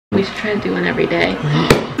We should try to do one every day.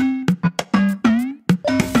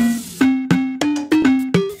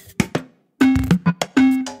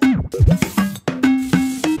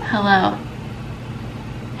 Hello.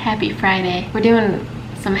 Happy Friday. We're doing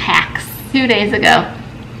some hacks. 2 days ago,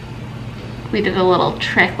 we did a little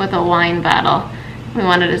trick with a wine bottle. We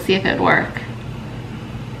wanted to see if it would work.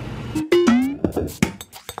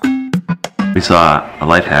 We saw a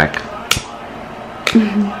life hack.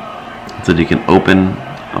 So you can open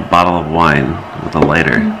a bottle of wine with a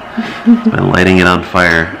lighter by lighting it on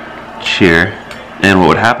fire, cheer, and what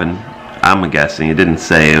would happen, I'm guessing, it didn't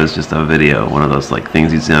say, it was just a video, one of those like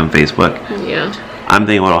things you see on Facebook. Yeah. I'm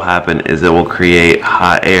thinking what will happen is it will create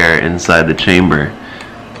hot air inside the chamber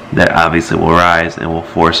that obviously will rise and will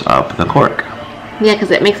force up the cork. Yeah,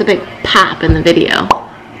 because it makes a big pop in the video.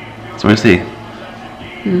 So we're gonna see.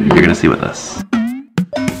 You're gonna see with us.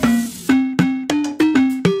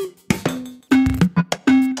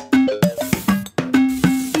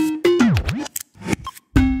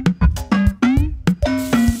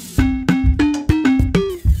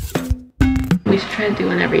 We should try to do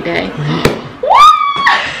one every day.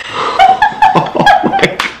 Oh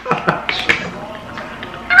my gosh.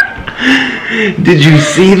 Did you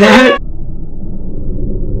see that?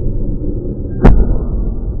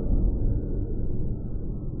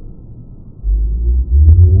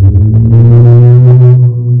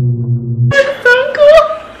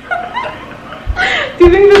 Do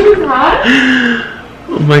you think this is hot?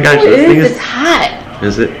 Oh my gosh, It this thing is. It's hot.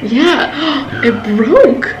 Is it? Yeah. It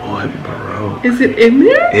broke. Oh, it broke. Is it in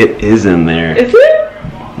there? It is in there. Is it?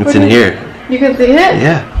 It's in here. You can see it?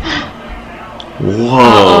 Yeah.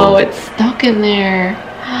 Whoa. Oh, it's stuck in there.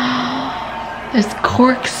 There's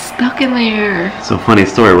cork stuck in there. So funny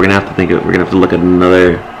story. We're gonna have to look at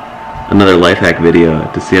another life hack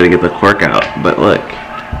video to see how to get the cork out. But look.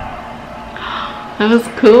 That was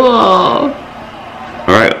cool.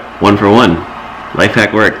 All right, 1 for 1. Life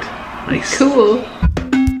hack worked. Nice. Cool.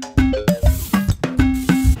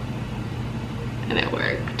 And it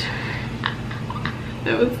worked.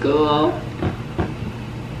 That was cool.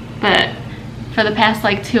 But for the past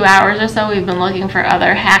like 2 hours or so, we've been looking for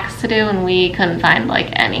other hacks to do and we couldn't find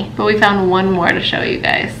like any. But we found one more to show you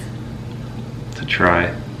guys. To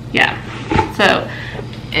try. Yeah. So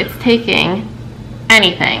it's taking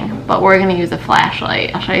anything, but we're gonna use a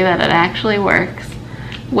flashlight. I'll show you that it actually works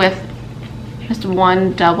with just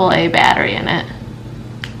one AA battery in it.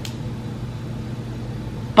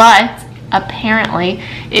 But apparently,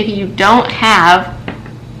 if you don't have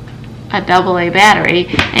a AA battery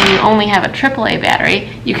and you only have a AAA battery,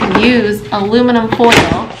 you can use aluminum foil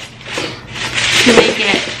to make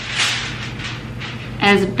it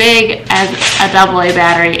as big as a AA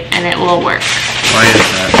battery and it will work. Why is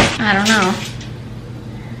that? I don't know.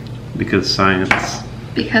 Because science.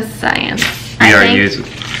 Because science. We are using.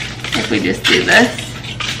 If we just do this,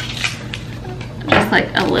 just like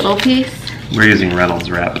a little piece. We're using Reynolds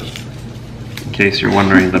Wrap. In case you're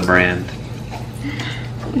wondering the brand.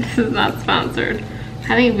 This is not sponsored.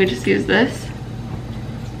 I think if we just use this,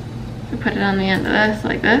 we put it on the end of this,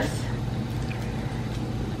 like this.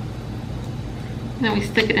 And then we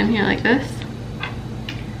stick it in here like this.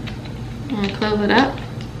 And we close it up.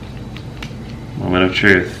 Moment of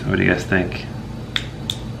truth. What do you guys think?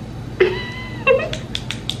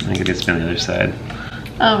 I think it gets on the other side.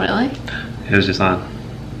 Oh, really? It was just on.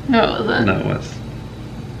 No, it wasn't. No, it was.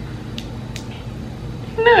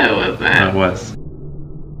 No, it wasn't. No, it was.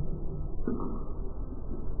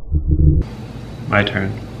 My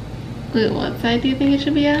turn. Wait, what side do you think it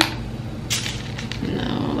should be at?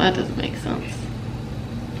 No, that doesn't make sense.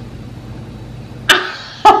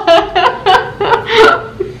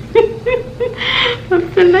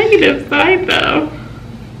 What's the negative side, though?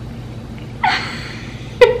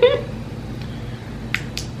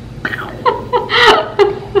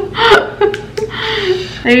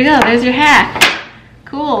 There you go, there's your hack.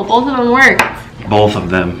 Cool, both of them worked. Both of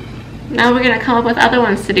them. Now we're gonna come up with other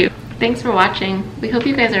ones to do. Thanks for watching. We hope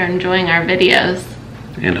you guys are enjoying our videos.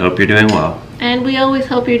 And hope you're doing well. And we always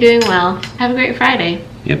hope you're doing well. Have a great Friday.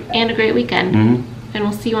 Yep. And a great weekend. And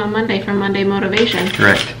we'll see you on Monday for Monday Motivation.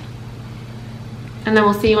 Correct. And then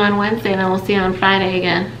we'll see you on Wednesday, and then we'll see you on Friday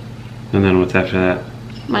again. And then what's after that?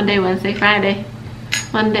 Monday, Wednesday, Friday.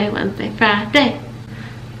 Monday, Wednesday, Friday.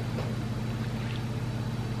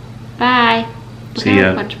 Bye. Look See ya.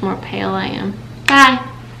 how much more pale I am. Bye.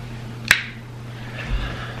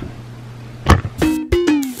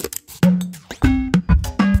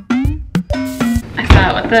 I saw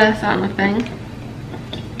it with this on the thing.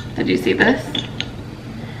 Did you see this?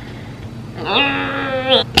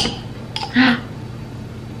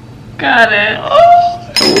 Got it.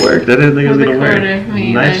 It worked. I didn't think it was With the gonna corner, work.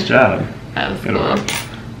 me Nice either. job. That was Good cool. work.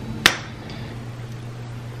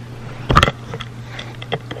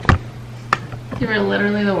 You were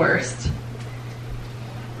literally the worst.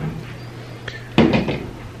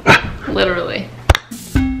 Literally.